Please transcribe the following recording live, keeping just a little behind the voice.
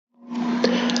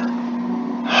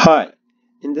Hi,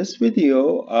 in this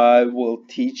video I will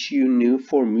teach you new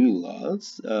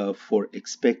formulas for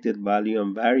expected value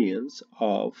and variance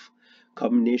of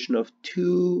combination of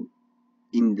two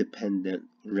independent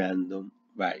random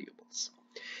variables.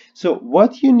 So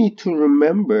what you need to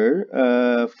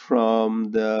remember from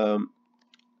the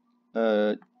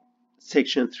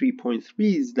section 3.3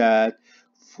 is that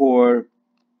for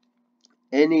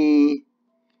any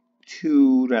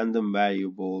two random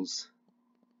variables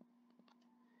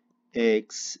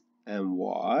x and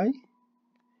y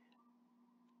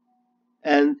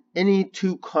and any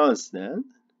two constant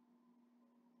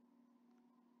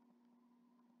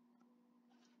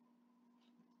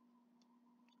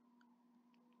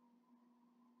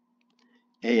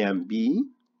a and b,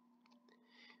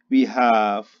 we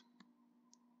have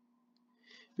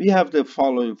the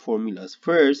following formulas.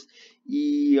 First,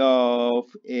 e of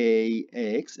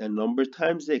ax, a number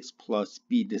times x plus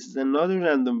b. This is another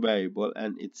random variable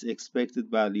and its expected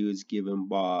value is given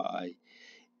by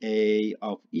a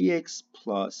of ex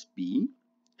plus b.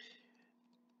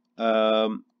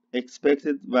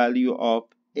 Expected value of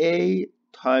a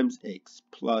times x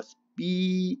plus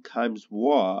b times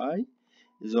y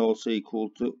is also equal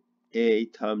to a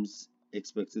times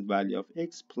expected value of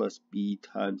x plus b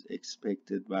times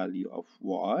expected value of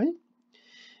y.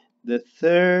 The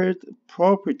third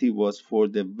property was for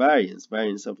the variance.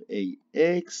 Variance of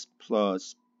ax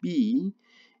plus b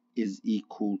is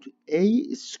equal to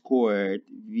a squared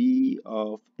v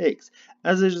of x.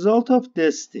 As a result of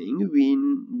this thing,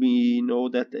 we know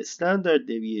that the standard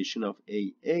deviation of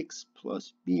ax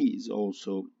plus b is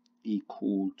also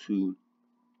equal to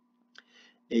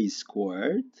a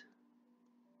squared,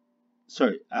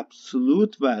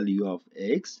 absolute value of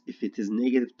x, if it is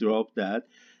negative, drop that,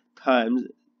 times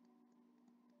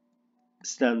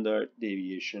standard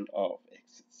deviation of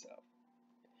x itself.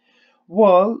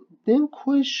 Well, then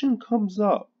question comes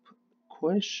up.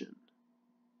 Question.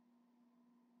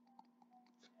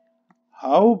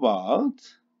 How about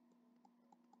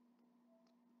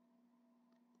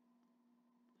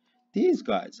these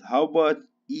guys? How about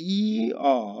e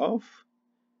of,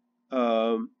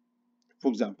 for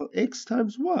example, x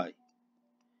times y?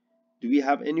 Do we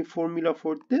have any formula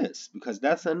for this? Because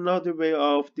that's another way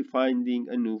of defining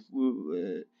a new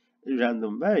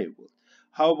random variable.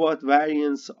 How about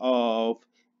variance of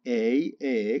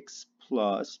ax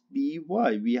plus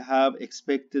by? We have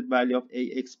expected value of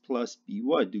ax plus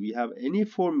by. Do we have any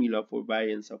formula for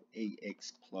variance of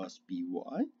ax plus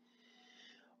by?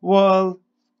 Well,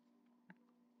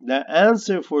 the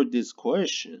answer for this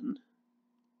question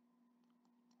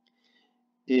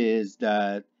is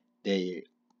that there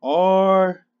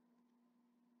are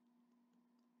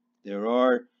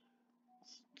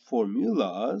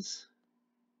formulas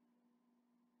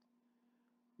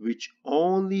which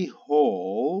only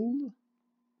hold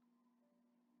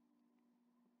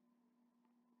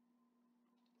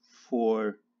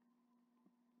for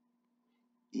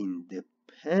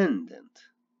independent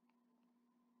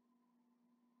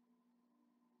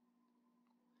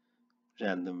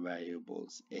random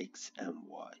variables x and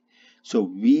y. So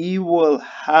we will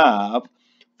have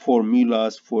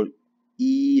formulas for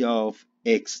e of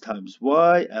x times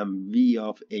y and v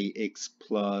of ax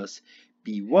plus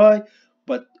by,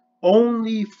 but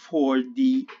only for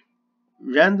the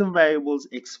random variables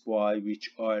x, y which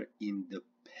are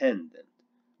independent.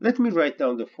 Let me write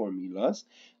down the formulas.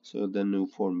 So the new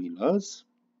formulas.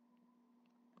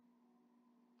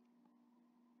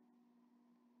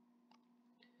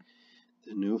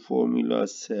 The new formula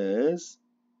says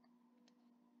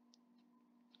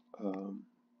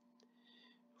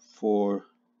for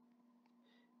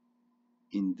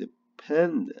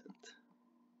independent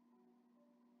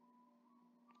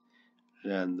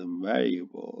random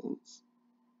variables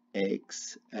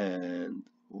x and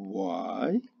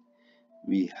y,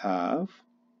 we have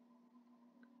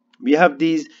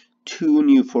these two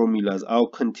new formulas. I'll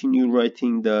continue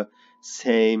writing the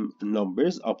same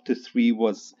numbers. Up to 3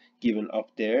 was given up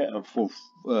there, and for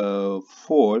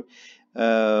 4,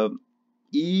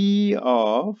 e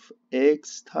of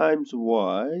x times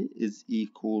y is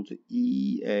equal to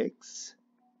ex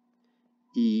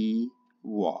ey,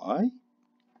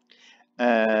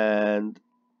 and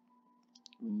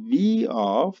v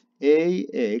of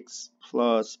ax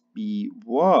plus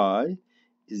by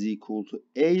is equal to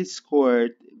a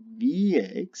squared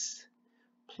vx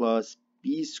plus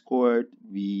b squared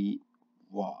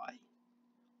vy.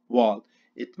 Well,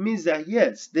 it means that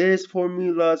yes, there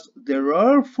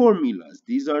are formulas.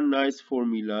 These are nice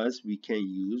formulas we can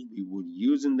use. We will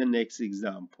use in the next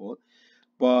example,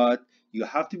 but you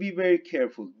have to be very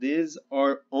careful. These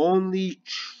are only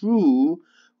true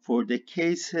for the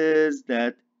cases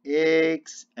that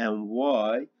x and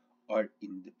y are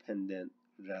independent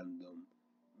random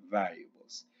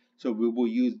variables. So we will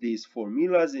use these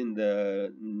formulas in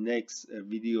the next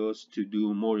videos to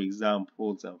do more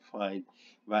examples and find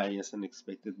variance and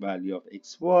expected value of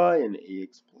xy and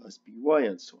ax plus by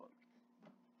and so on.